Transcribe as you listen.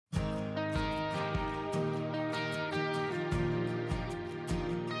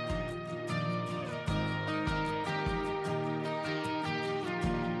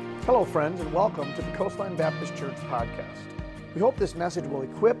Hello, friends, and welcome to the Coastline Baptist Church podcast. We hope this message will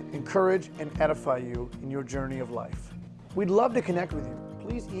equip, encourage, and edify you in your journey of life. We'd love to connect with you.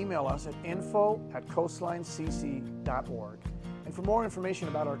 Please email us at info@coastlinecc.org. And for more information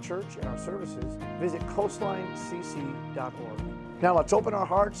about our church and our services, visit coastlinecc.org. Now let's open our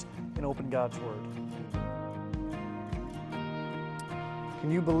hearts and open God's Word. Can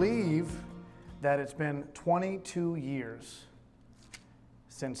you believe that it's been 22 years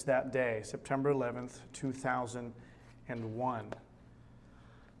since that day, September 11th, 2001.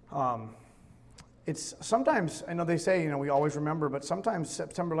 It's sometimes, I know they say, we always remember, but sometimes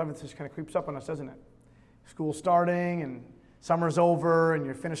September 11th just kind of creeps up on us, doesn't it? School's starting and summer's over and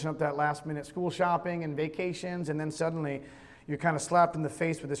you're finishing up that last minute school shopping and vacations, and then suddenly you're kind of slapped in the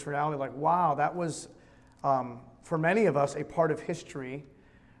face with this reality like, wow, that was, for many of us, a part of history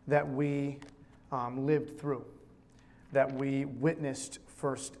that we lived through, that we witnessed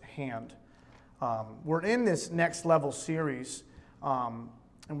firsthand. We're in this Next Level series, and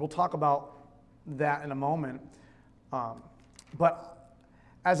we'll talk about that in a moment. But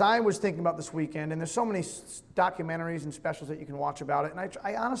as I was thinking about this weekend, and there's so many documentaries and specials that you can watch about it, and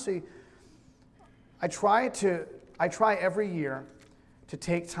I honestly, I try every year to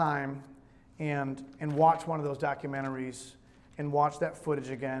take time and watch one of those documentaries and watch that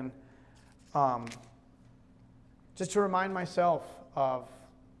footage again, just to remind myself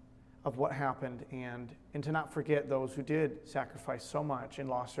of what happened and to not forget those who did sacrifice so much and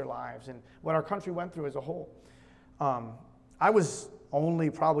lost their lives and what our country went through as a whole. I was only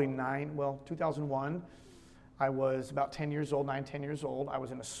probably 2001. I was about 10 years old. I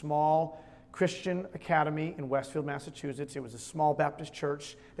was in a small Christian academy in Westfield, Massachusetts. It was a small Baptist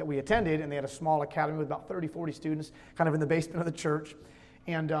church that we attended, and they had a small academy with about 30, 40 students kind of in the basement of the church.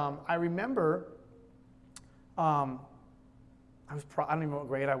 And I remember I don't even know what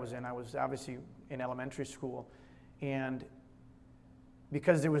grade I was in. I was obviously in elementary school. And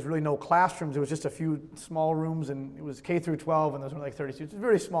because there was really no classrooms, there was just a few small rooms, and it was K through 12, and those were like 30 students. It was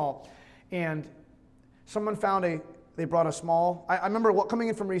very small. And someone they brought a small, I remember coming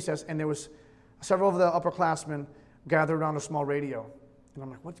in from recess, and there was several of the upperclassmen gathered around a small radio. And I'm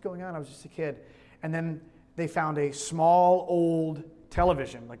like, what's going on? I was just a kid. And then they found a small, old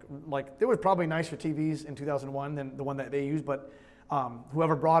television. Like there was probably nicer TVs in 2001 than the one that they used, but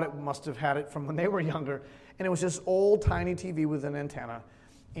whoever brought it must have had it from when they were younger. And it was this old, tiny TV with an antenna.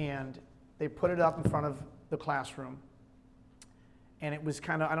 And they put it up in front of the classroom. And it was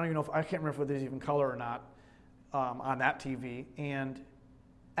kind of, I can't remember if there's even color or not on that TV. And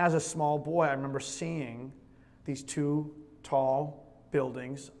as a small boy, I remember seeing these two tall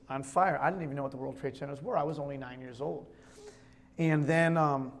buildings on fire. I didn't even know what the World Trade Centers were. I was only 9 years old. And then,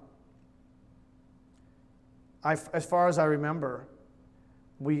 as far as I remember,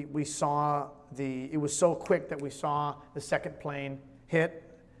 we saw it was so quick that we saw the second plane hit,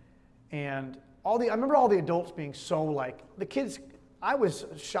 and I remember all the adults being so the kids, I was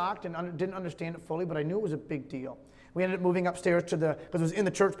shocked and didn't understand it fully, but I knew it was a big deal. We ended up moving upstairs because it was in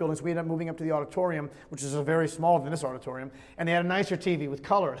the church building, so we ended up moving up to the auditorium, which is very smaller than this auditorium, and they had a nicer TV with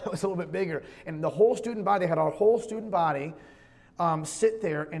color that was a little bit bigger. And the whole student body, they had our whole student body sit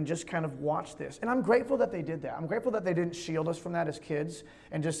there and just kind of watch this. And I'm grateful that they did that. I'm grateful that they didn't shield us from that as kids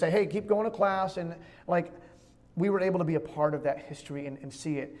and just say, hey, keep going to class. And we were able to be a part of that history and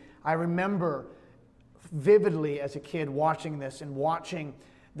see it. I remember vividly as a kid watching this and watching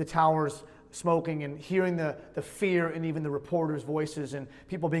the towers smoking and hearing the fear and even the reporters' voices and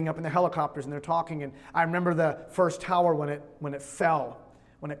people being up in the helicopters and they're talking. And I remember the first tower when it fell,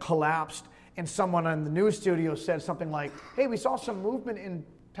 when it collapsed. And someone in the news studio said something like, hey, we saw some movement in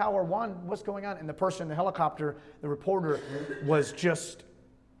Tower 1. What's going on? And the person in the helicopter, the reporter, was just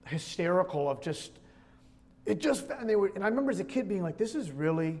hysterical and I remember as a kid being like, this is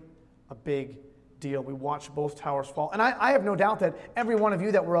really a big deal. We watched both towers fall. And I have no doubt that every one of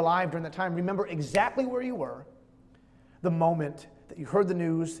you that were alive during that time remember exactly where you were the moment that you heard the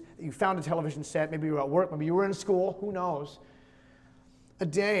news, that you found a television set, maybe you were at work, maybe you were in school, who knows. A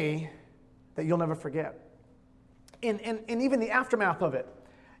day that you'll never forget. And even the aftermath of it.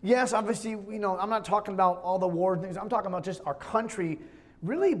 Yes, obviously, I'm not talking about all the war and things. I'm talking about just our country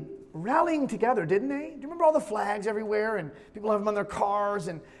really rallying together, didn't they? Do you remember all the flags everywhere and people have them on their cars?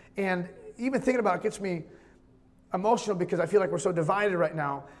 And even thinking about it gets me emotional because I feel like we're so divided right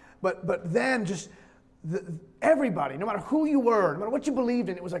now. But then just everybody, no matter who you were, no matter what you believed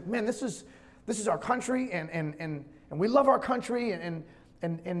in, it was like, man, this is our country and we love our country and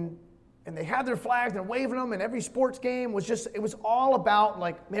they had their flags and waving them, and every sports game was it was all about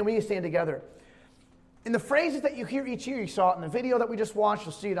man, we need to stand together. And the phrases that you hear each year, you saw it in the video that we just watched,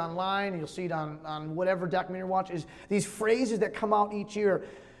 you'll see it online, you'll see it on whatever documentary you watch, is these phrases that come out each year.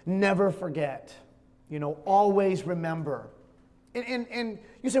 Never forget, always remember. And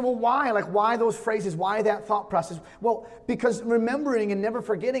you say, well, why? Like, why those phrases? Why that thought process? Well, because remembering and never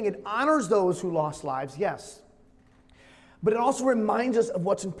forgetting, it honors those who lost lives, yes. But it also reminds us of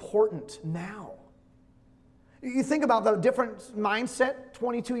what's important now. You think about the different mindset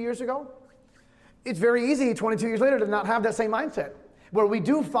 22 years ago. It's very easy 22 years later to not have that same mindset, where we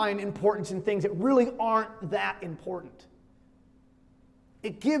do find importance in things that really aren't that important.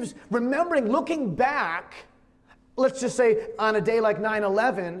 It gives, remembering, looking back, let's just say on a day like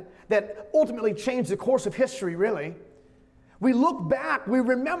 9/11, that ultimately changed the course of history, really. We look back, we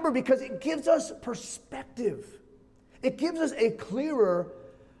remember because it gives us perspective. It gives us a clearer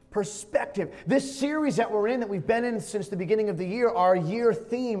perspective. This series that we're in, that we've been in since the beginning of the year, our year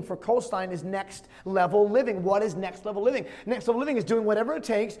theme for Coastline is Next Level Living. What is Next Level Living? Next Level Living is doing whatever it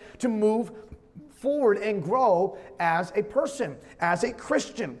takes to move forward and grow as a person, as a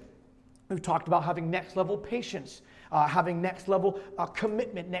Christian. We've talked about having next level patience, having next level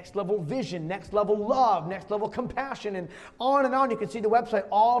commitment, next level vision, next level love, next level compassion, and on and on. You can see the website,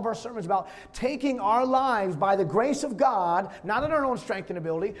 all of our sermons about taking our lives by the grace of God, not in our own strength and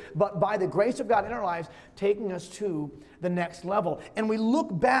ability, but by the grace of God in our lives, taking us to the next level. And we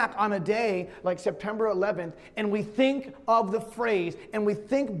look back on a day like September 11th, and we think of the phrase, and we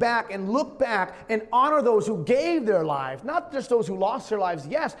think back and look back and honor those who gave their lives, not just those who lost their lives,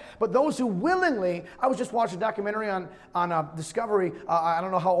 yes, but those who willingly. I was just watching a documentary on Discovery. I don't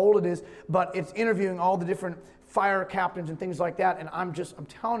know how old it is, but it's interviewing all the different fire captains and things like that. And I'm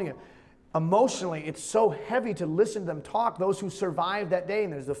telling you, emotionally, it's so heavy to listen to them talk, those who survived that day.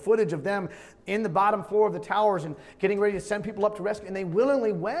 And there's the footage of them in the bottom floor of the towers and getting ready to send people up to rescue. And they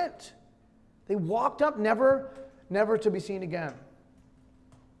willingly went. They walked up, never to be seen again.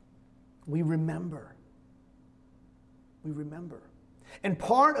 We remember. We remember. And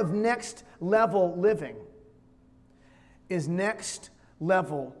part of next level living is next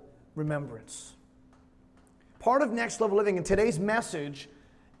level remembrance. Part of next level living, and today's message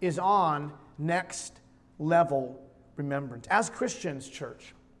is on next level remembrance. As Christians,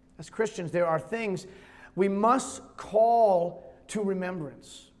 church, as Christians, there are things we must call to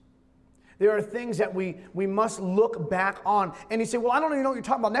remembrance. There are things that we must look back on. And you say, well, I don't even know what you're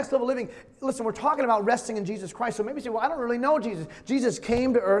talking about. Next level living. Listen, we're talking about resting in Jesus Christ. So maybe you say, well, I don't really know Jesus. Jesus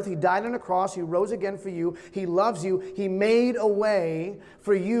came to earth. He died on a cross. He rose again for you. He loves you. He made a way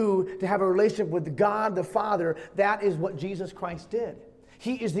for you to have a relationship with God the Father. That is what Jesus Christ did.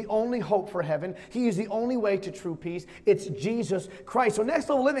 He is the only hope for heaven. He is the only way to true peace. It's Jesus Christ. So next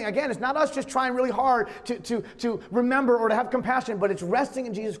level living, again, it's not us just trying really hard to remember or to have compassion, but it's resting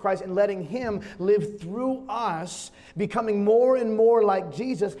in Jesus Christ and letting Him live through us, becoming more and more like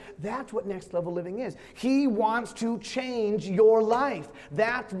Jesus. That's what next level living is. He wants to change your life.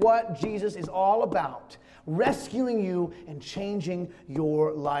 That's what Jesus is all about. Rescuing you and changing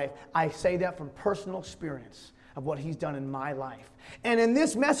your life. I say that from personal experience of what He's done in my life. And in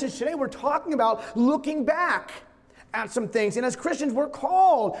this message today, we're talking about looking back at some things. And as Christians, we're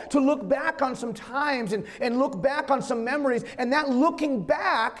called to look back on some times and look back on some memories. And that looking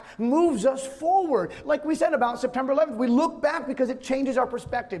back moves us forward. Like we said about September 11th, we look back because it changes our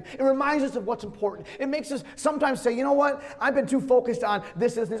perspective. It reminds us of what's important. It makes us sometimes say, you know what? I've been too focused on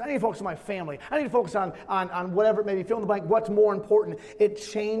this. I need to focus on my family. I need to focus on whatever it may be, fill in the blank, what's more important. It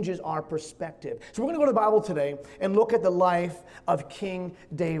changes our perspective. So we're going to go to the Bible today and look at the life of King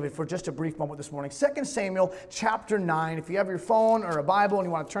David for just a brief moment this morning. 2 Samuel chapter 9. If you have your phone or a Bible and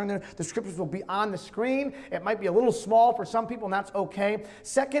you want to turn there, the scriptures will be on the screen. It might be a little small for some people, and that's okay.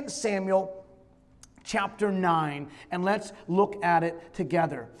 2 Samuel chapter 9, and let's look at it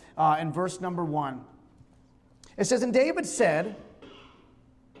together in verse number 1. It says, and David said,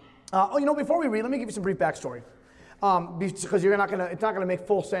 before we read, let me give you some brief backstory. Because it's not going to make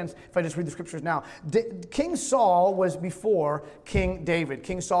full sense if I just read the scriptures now. King Saul was before King David.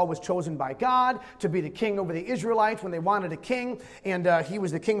 King Saul was chosen by God to be the king over the Israelites when they wanted a king, and he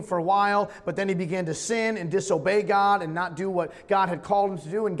was the king for a while, but then he began to sin and disobey God and not do what God had called him to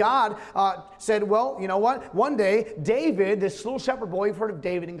do, and God said, well, you know what? One day, David, this little shepherd boy, you've heard of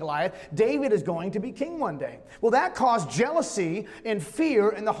David and Goliath, David is going to be king one day. Well, that caused jealousy and fear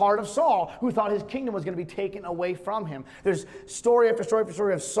in the heart of Saul, who thought his kingdom was going to be taken away from from him. There's story after story after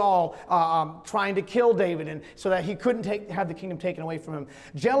story of Saul trying to kill David, and so that he couldn't have the kingdom taken away from him.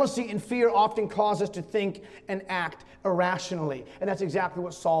 Jealousy and fear often cause us to think and act irrationally, and that's exactly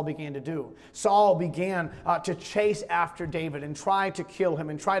what Saul began to do. Saul began to chase after David and try to kill him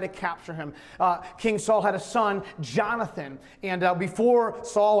and try to capture him. King Saul had a son, Jonathan, and before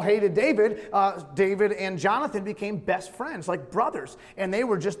Saul hated David, David and Jonathan became best friends, like brothers, and they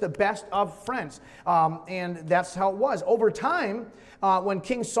were just the best of friends, and that's how it was. Over time, when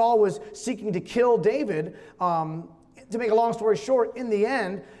King Saul was seeking to kill David, to make a long story short, in the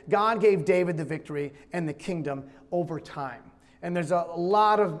end, God gave David the victory and the kingdom over time. And there's a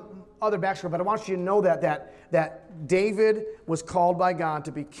lot of other backstory, but I want you to know that David was called by God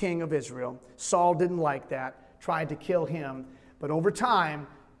to be king of Israel. Saul didn't like that, tried to kill him, but over time,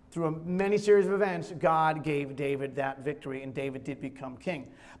 through a many series of events, God gave David that victory, and David did become king.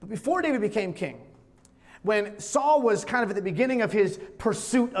 But before David became king, when Saul was kind of at the beginning of his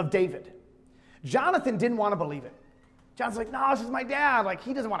pursuit of David, Jonathan didn't want to believe it. Jonathan's like, no, this is my dad. Like,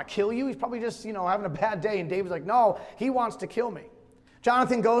 he doesn't want to kill you. He's probably just, having a bad day. And David's like, no, he wants to kill me.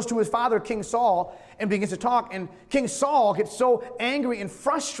 Jonathan goes to his father, King Saul, and begins to talk. And King Saul gets so angry and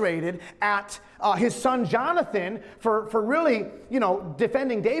frustrated at his son Jonathan for really,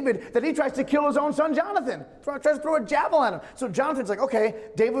 defending David, that he tries to kill his own son Jonathan. Tries to throw a javelin at him. So Jonathan's like, okay,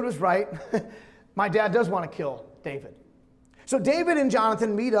 David was right. My dad does want to kill David. So David and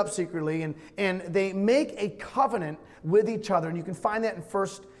Jonathan meet up secretly, and they make a covenant with each other. And you can find that in 1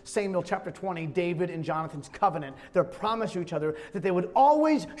 Samuel chapter 20, David and Jonathan's covenant. Their promise to each other that they would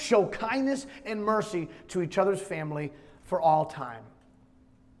always show kindness and mercy to each other's family for all time.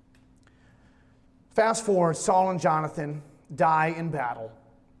 Fast forward, Saul and Jonathan die in battle.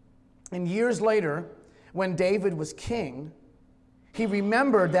 And years later, when David was king, he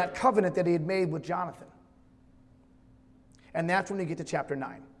remembered that covenant that he had made with Jonathan. And that's when we get to chapter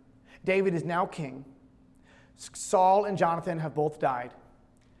 9. David is now king. Saul and Jonathan have both died.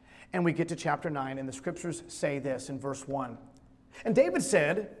 And we get to chapter 9, and the scriptures say this in verse 1. And David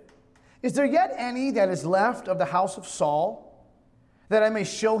said, is there yet any that is left of the house of Saul, that I may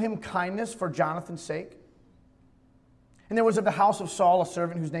show him kindness for Jonathan's sake? And there was of the house of Saul a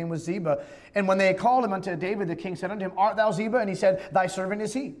servant whose name was Ziba. And when they had called him unto David, the king said unto him, art thou Ziba? And he said, thy servant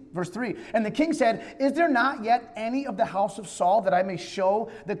is he. Verse 3. And the king said, is there not yet any of the house of Saul, that I may show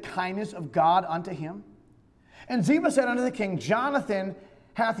the kindness of God unto him? And Ziba said unto the king, Jonathan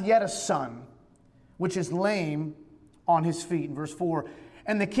hath yet a son, which is lame on his feet. In verse 4.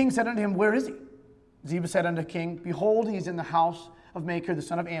 And the king said unto him, where is he? Ziba said unto the king, behold, he is in the house of Machir, the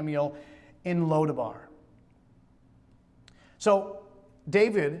son of Ammiel, in Lodabar. So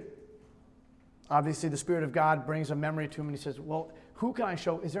David, obviously the Spirit of God brings a memory to him, and he says, well, who can I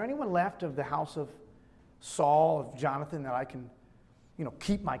show? Is there anyone left of the house of Saul, of Jonathan, that I can,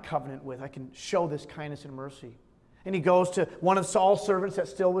 keep my covenant with? I can show this kindness and mercy. And he goes to one of Saul's servants that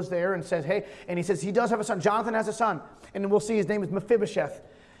still was there and says, hey, and he says, he does have a son. Jonathan has a son. And we'll see his name is Mephibosheth.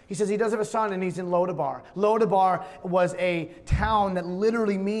 He says he does have a son, and he's in Lodabar. Lodabar was a town that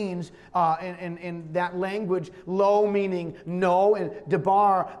literally means, in that language, lo meaning no, and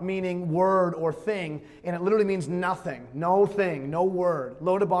debar meaning word or thing. And it literally means nothing, no thing, no word.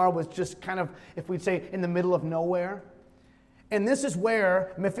 Lodabar was just kind of, if we'd say, in the middle of nowhere. And this is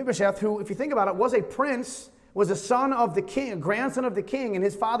where Mephibosheth, who, if you think about it, was a prince, was a son of the king, a grandson of the king, and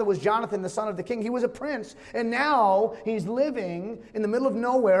his father was Jonathan, the son of the king. He was a prince, and now he's living in the middle of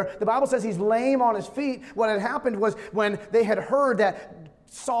nowhere. The Bible says he's lame on his feet. What had happened was when they had heard that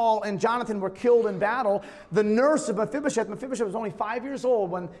Saul and Jonathan were killed in battle, the nurse of Mephibosheth was only 5 years old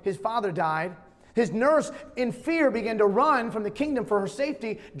when his father died. His nurse, in fear, began to run from the kingdom for her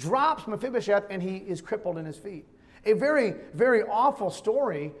safety, drops Mephibosheth, and he is crippled in his feet. A very, very awful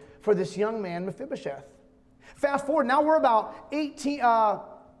story for this young man, Mephibosheth. Fast forward, now we're about 18,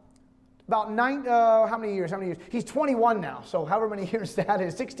 how many years? He's 21 now, so however many years that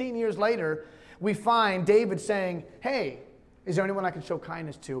is. 16 years later, we find David saying, hey, is there anyone I can show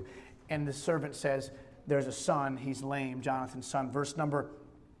kindness to? And the servant says, there's a son, he's lame, Jonathan's son. Verse number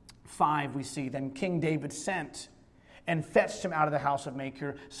 5, we see, then King David sent and fetched him out of the house of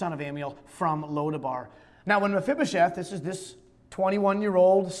Machir, son of Ammiel, from Lodabar. Now when Mephibosheth, this is this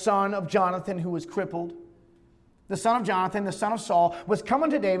 21-year-old son of Jonathan who was crippled, the son of Jonathan, the son of Saul, was coming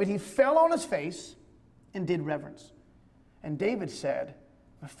to David. He fell on his face and did reverence. And David said,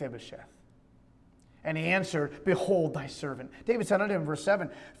 Mephibosheth. And he answered, behold thy servant. David said unto him, verse 7,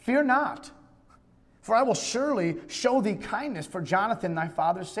 fear not, for I will surely show thee kindness for Jonathan thy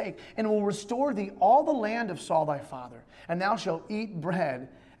father's sake, and will restore thee all the land of Saul thy father, and thou shalt eat bread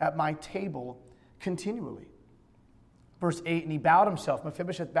at my table continually. Verse 8, and he bowed himself.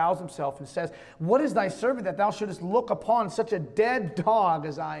 Mephibosheth bows himself and says, what is thy servant that thou shouldest look upon such a dead dog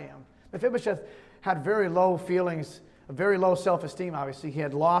as I am? Mephibosheth had very low feelings, a very low self-esteem, obviously. He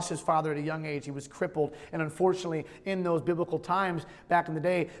had lost his father at a young age. He was crippled. And unfortunately, in those biblical times, back in the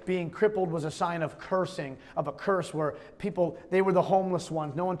day, being crippled was a sign of cursing, of a curse where people, they were the homeless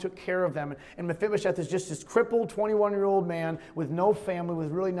ones. No one took care of them. And Mephibosheth is just this crippled 21-year-old man with no family,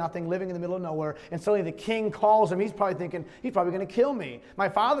 with really nothing, living in the middle of nowhere. And suddenly the king calls him. He's probably thinking, he's probably going to kill me. My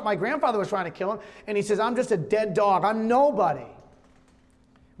grandfather was trying to kill him. And he says, I'm just a dead dog. I'm nobody.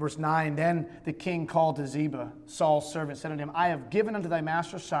 Verse 9, then the king called to Ziba, Saul's servant, said unto him, I have given unto thy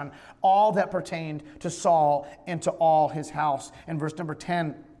master's son all that pertained to Saul and to all his house. And verse number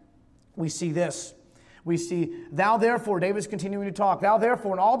 10, we see this. We see, thou therefore, David's continuing to talk, thou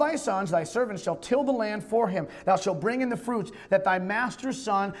therefore and all thy sons, thy servants, shall till the land for him. Thou shalt bring in the fruits, that thy master's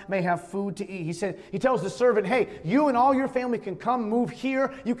son may have food to eat. He tells the servant, hey, you and all your family can come move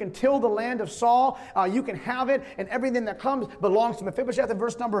here. You can till the land of Saul. You can have it, and everything that comes belongs to Mephibosheth. In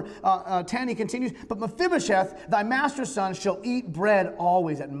verse number 10, he continues, but Mephibosheth, thy master's son, shall eat bread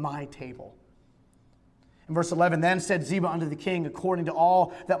always at my table. In verse 11, then said Ziba unto the king, according to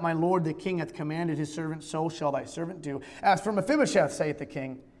all that my lord the king hath commanded his servant, so shall thy servant do. As for Mephibosheth, saith the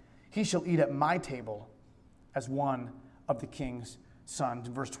king, he shall eat at my table as one of the king's sons.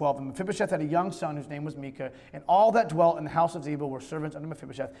 In verse 12, and Mephibosheth had a young son whose name was Micah, and all that dwelt in the house of Ziba were servants unto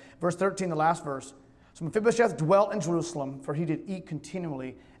Mephibosheth. Verse 13, the last verse. So Mephibosheth dwelt in Jerusalem, for he did eat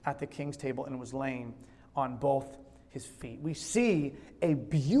continually at the king's table, and was lame on both his feet. We see a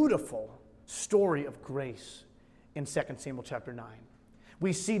beautiful story of grace in 2 Samuel chapter 9.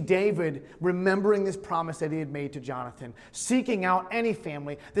 We see David remembering this promise that he had made to Jonathan, seeking out any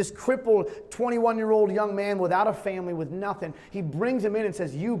family. This crippled 21-year-old young man without a family, with nothing, he brings him in and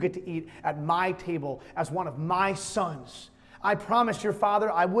says, you get to eat at my table as one of my sons. I promised your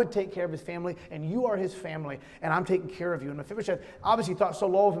father I would take care of his family, and you are his family, and I'm taking care of you. And Mephibosheth obviously thought so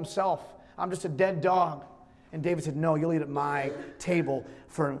low of himself. I'm just a dead dog. And David said, no, you'll eat at my table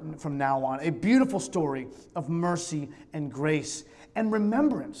from now on. A beautiful story of mercy and grace and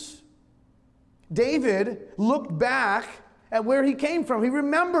remembrance. David looked back at where he came from. He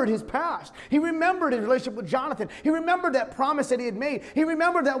remembered his past. He remembered his relationship with Jonathan. He remembered that promise that he had made. He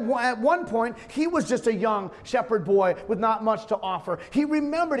remembered that at one point, he was just a young shepherd boy with not much to offer. He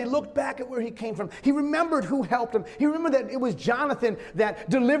looked back at where he came from. He remembered who helped him. He remembered that it was Jonathan that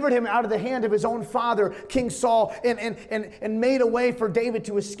delivered him out of the hand of his own father, King Saul, and made a way for David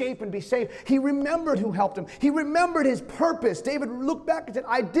to escape and be safe. He remembered who helped him. He remembered his purpose. David looked back and said,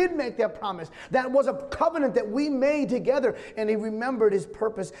 I did make that promise. That was a covenant that we made together. And he remembered his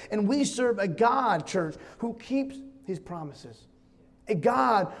purpose. And we serve a God, church, who keeps his promises. A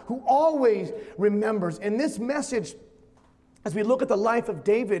God who always remembers. And this message, as we look at the life of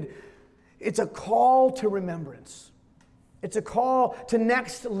David, it's a call to remembrance. It's a call to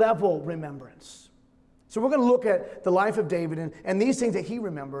next level remembrance. So we're going to look at the life of David and these things that he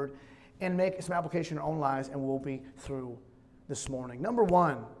remembered and make some application in our own lives, and we'll be through this morning. Number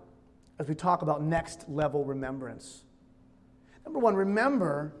one, as we talk about next level remembrance. Number one,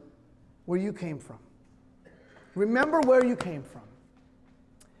 remember where you came from. Remember where you came from.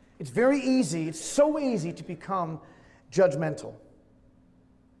 It's very easy, it's so easy to become judgmental.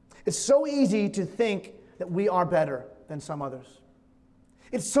 It's so easy to think that we are better than some others.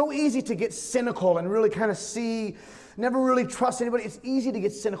 It's so easy to get cynical and really kind of never really trust anybody. It's easy to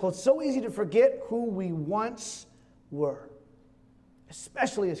get cynical. It's so easy to forget who we once were,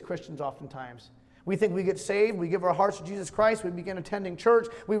 especially as Christians oftentimes. We think we get saved, we give our hearts to Jesus Christ, we begin attending church,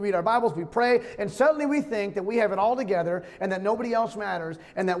 we read our Bibles, we pray, and suddenly we think that we have it all together and that nobody else matters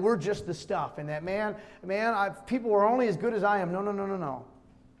and that we're just the stuff and that, people are only as good as I am. No.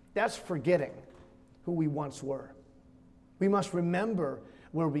 That's forgetting who we once were. We must remember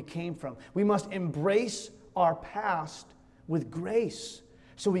where we came from. We must embrace our past with grace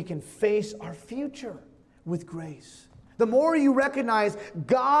so we can face our future with grace. The more you recognize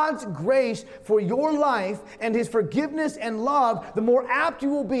God's grace for your life and His forgiveness and love, the more apt you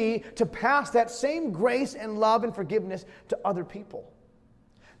will be to pass that same grace and love and forgiveness to other people.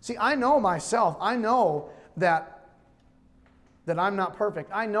 See, I know myself. I know that I'm not perfect.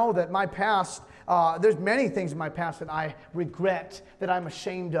 I know that my past, there's many things in my past that I regret, that I'm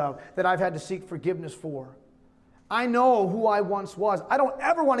ashamed of, that I've had to seek forgiveness for. I know who I once was. I don't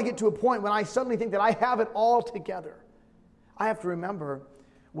ever want to get to a point when I suddenly think that I have it all together. I have to remember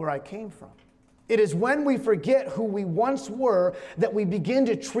where I came from. It is when we forget who we once were that we begin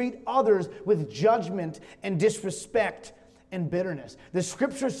to treat others with judgment and disrespect and bitterness. The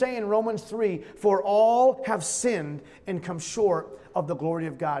scriptures say in Romans 3, for all have sinned and come short of the glory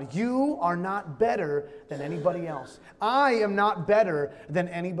of God. You are not better than anybody else. I am not better than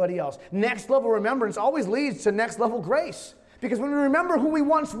anybody else. Next level remembrance always leads to next level grace. Because when we remember who we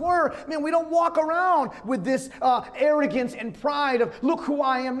once were, man, we don't walk around with this arrogance and pride of, look who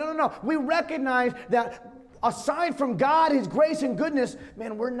I am. No. We recognize that aside from God, His grace and goodness,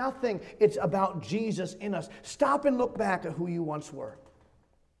 man, we're nothing. It's about Jesus in us. Stop and look back at who you once were.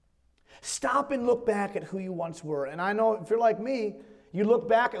 Stop and look back at who you once were. And I know if you're like me, you look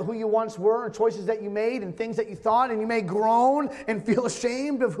back at who you once were and choices that you made and things that you thought, and you may groan and feel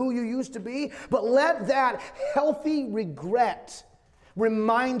ashamed of who you used to be. But let that healthy regret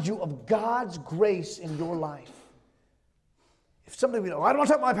remind you of God's grace in your life. If somebody would, I don't want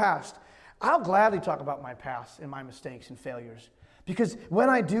to talk about my past. I'll gladly talk about my past and my mistakes and failures. Because when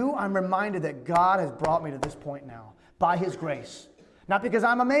I do, I'm reminded that God has brought me to this point now by His grace. Not because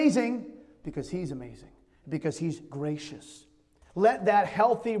I'm amazing, because He's amazing. Because He's gracious. Let that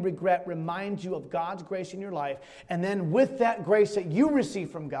healthy regret remind you of God's grace in your life. And then with that grace that you receive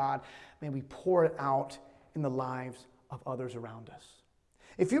from God, may we pour it out in the lives of others around us.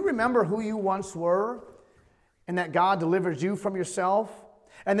 If you remember who you once were and that God delivers you from yourself,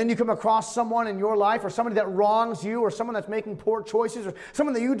 and then you come across someone in your life or somebody that wrongs you or someone that's making poor choices or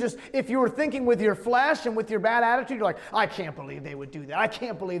someone that you just, if you were thinking with your flesh and with your bad attitude, you're like, I can't believe they would do that. I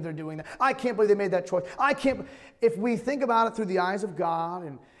can't believe they're doing that. I can't believe they made that choice. If we think about it through the eyes of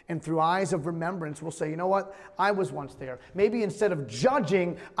God and through eyes of remembrance, we'll say, you know what? I was once there. Maybe instead of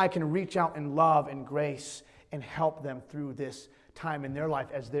judging, I can reach out in love and grace and help them through this time in their life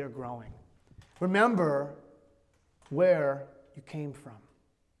as they're growing. Remember where you came from.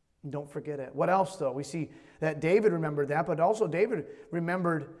 Don't forget it. What else, though? We see that David remembered that, but also David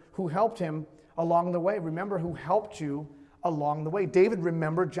remembered who helped him along the way. Remember who helped you along the way. David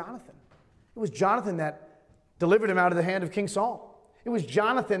remembered Jonathan. It was Jonathan that delivered him out of the hand of King Saul. It was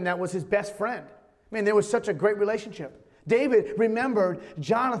Jonathan that was his best friend. Man, there was such a great relationship. David remembered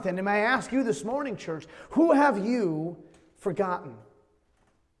Jonathan. And may I ask you this morning, church, who have you forgotten?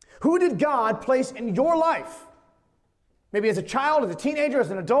 Who did God place in your life? Maybe as a child, as a teenager,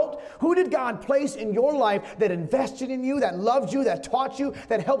 as an adult, who did God place in your life that invested in you, that loved you, that taught you,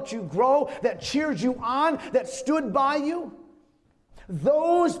 that helped you grow, that cheered you on, that stood by you?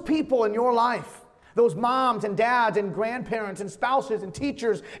 Those people in your life, those moms and dads and grandparents and spouses and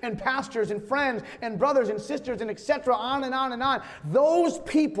teachers and pastors and friends and brothers and sisters and etc., on and on and on, those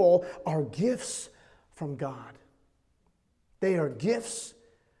people are gifts from God. They are gifts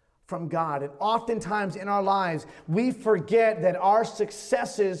from God. And oftentimes in our lives, we forget that our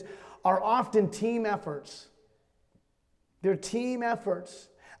successes are often team efforts. They're team efforts.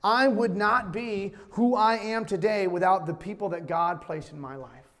 I would not be who I am today without the people that God placed in my life.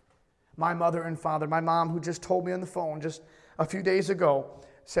 My mother and father, my mom, who just told me on the phone just a few days ago,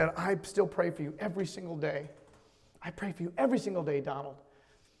 said, I still pray for you every single day. I pray for you every single day, Donald.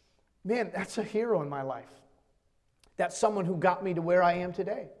 Man, that's a hero in my life. That's someone who got me to where I am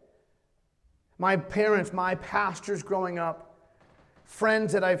today. My parents, my pastors growing up,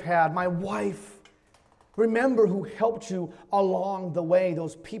 friends that I've had, my wife. Remember who helped you along the way.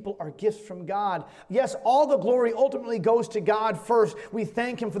 Those people are gifts from God. Yes, all the glory ultimately goes to God first. We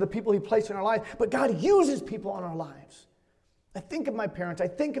thank Him for the people He placed in our lives, but God uses people in our lives. I think of my parents. I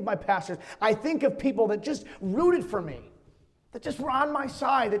think of my pastors. I think of people that just rooted for me, that just were on my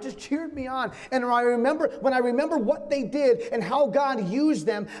side, that just cheered me on. And when I remember what they did and how God used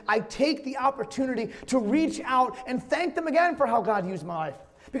them, I take the opportunity to reach out and thank them again for how God used my life.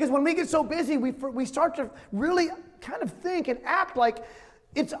 Because when we get so busy, we start to really kind of think and act like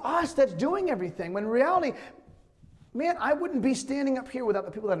it's us that's doing everything. When in reality, man, I wouldn't be standing up here without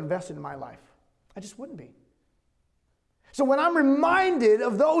the people that invested in my life. I just wouldn't be. So when I'm reminded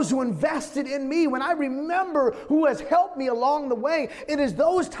of those who invested in me, when I remember who has helped me along the way, it is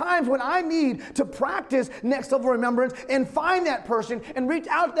those times when I need to practice next level remembrance and find that person and reach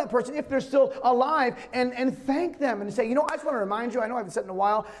out to that person if they're still alive and thank them and say, you know, I just want to remind you, I know I haven't said it in a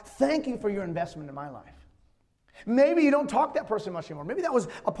while, thank you for your investment in my life. Maybe you don't talk to that person much anymore. Maybe that was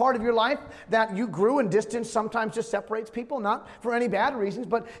a part of your life that you grew, and distance sometimes just separates people, not for any bad reasons,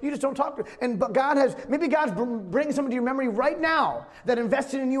 but you just don't talk to them. But maybe God's bringing someone to your memory right now that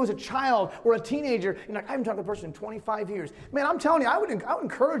invested in you as a child or a teenager. You're like, I haven't talked to the person in 25 years. Man, I'm telling you, I would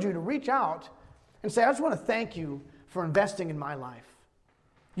encourage you to reach out and say, I just want to thank you for investing in my life.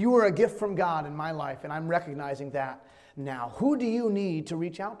 You are a gift from God in my life, and I'm recognizing that now. Who do you need to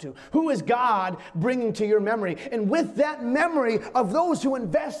reach out to? Who is God bringing to your memory? And with that memory of those who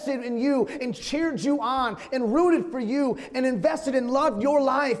invested in you and cheered you on and rooted for you and invested and loved your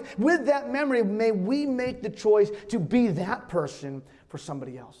life, with that memory, may we make the choice to be that person for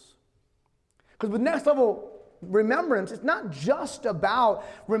somebody else. Because with Next Level Remembrance, it's not just about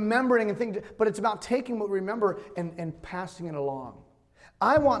remembering and thinking, but it's about taking what we remember and passing it along.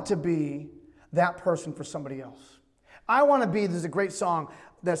 I want to be that person for somebody else. I want to be, there's a great song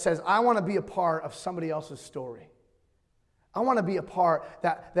that says, I want to be a part of somebody else's story. I want to be a part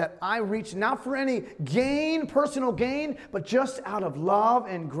that I reach, not for any gain, personal gain, but just out of love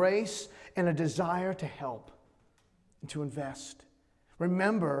and grace and a desire to help and to invest.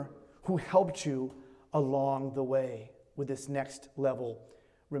 Remember who helped you along the way with this next level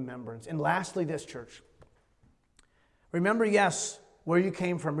remembrance. And lastly, this, church. Remember, yes, where you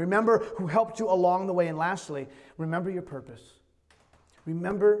came from. Remember who helped you along the way. And lastly, remember your purpose.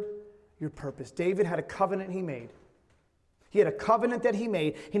 Remember your purpose. David had a covenant he made. He had a covenant that he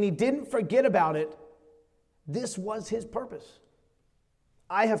made, and he didn't forget about it. This was his purpose.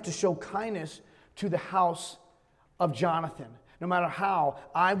 I have to show kindness to the house of Jonathan. No matter how,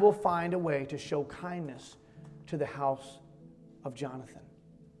 I will find a way to show kindness to the house of Jonathan.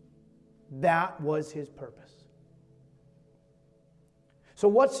 That was his purpose. So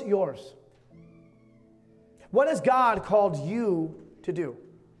what's yours? What has God called you to do?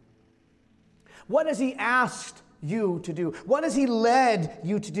 What has he asked you to do? What has he led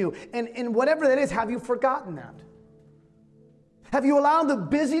you to do? And whatever that is, have you forgotten that? Have you allowed the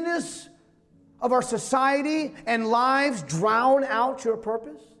busyness of our society and lives drown out your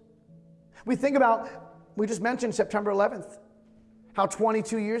purpose? We think about, we just mentioned September 11th, how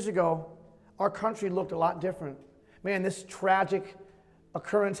 22 years ago, our country looked a lot different. Man, this tragic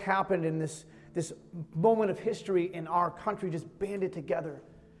occurrence happened in this moment of history, and our country just banded together,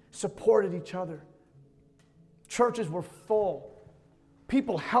 supported each other. Churches were full.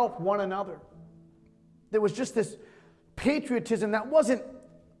 People helped one another. There was just this patriotism that wasn't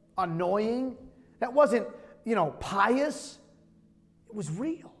annoying, that wasn't, pious. It was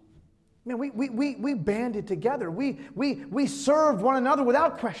real. Man, we banded together. We served one another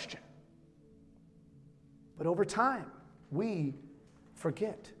without question. But over time, we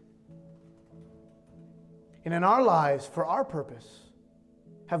forget. And in our lives, for our purpose,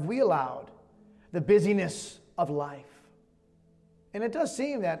 have we allowed the busyness of life? And it does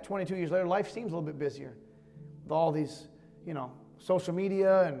seem that 22 years later, life seems a little bit busier with all these, social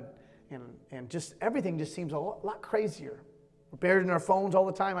media and just everything just seems a lot crazier. We're buried in our phones all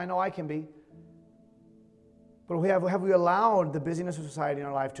the time. I know I can be. But have we allowed the busyness of society in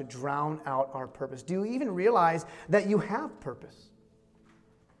our life to drown out our purpose? Do you even realize that you have purpose?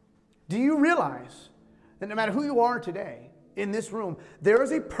 Do you realize that no matter who you are today in this room, there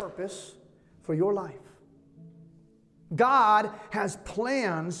is a purpose for your life? God has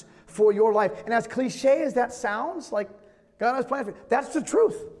plans for your life. And as cliche as that sounds, like God has plans for you, that's the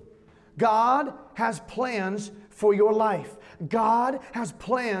truth. God has plans for your life. God has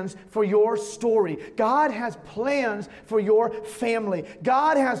plans for your story. God has plans for your family.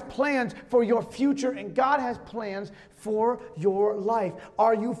 God has plans for your future, and God has plans for your life.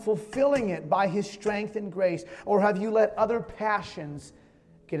 Are you fulfilling it by His strength and grace, or have you let other passions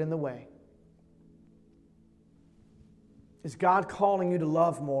get in the way? Is God calling you to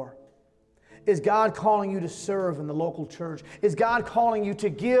love more? Is God calling you to serve in the local church? Is God calling you to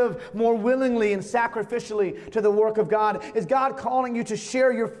give more willingly and sacrificially to the work of God? Is God calling you to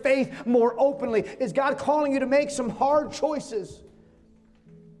share your faith more openly? Is God calling you to make some hard choices?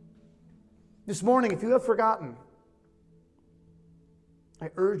 This morning, if you have forgotten,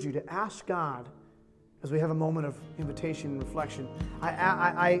 I urge you to ask God, as we have a moment of invitation and reflection,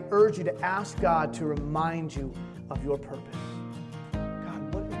 I urge you to ask God to remind you of your purpose.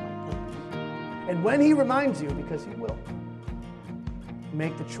 God, what is my purpose? And when He reminds you, because He will,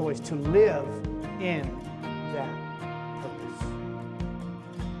 make the choice to live in that purpose.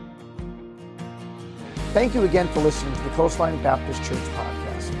 Thank you again for listening to the Coastline Baptist Church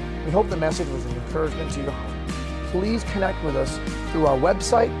podcast. We hope the message was an encouragement to your heart. Please connect with us through our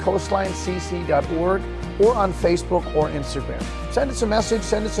website, coastlinecc.org, or on Facebook or Instagram. Send us a message,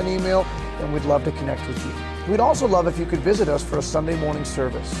 send us an email, and we'd love to connect with you. We'd also love if you could visit us for a Sunday morning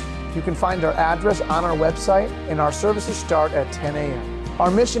service. You can find our address on our website, and our services start at 10 a.m.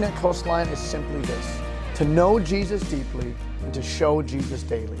 Our mission at Coastline is simply this: to know Jesus deeply and to show Jesus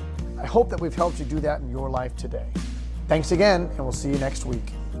daily. I hope that we've helped you do that in your life today. Thanks again, and we'll see you next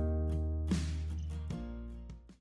week.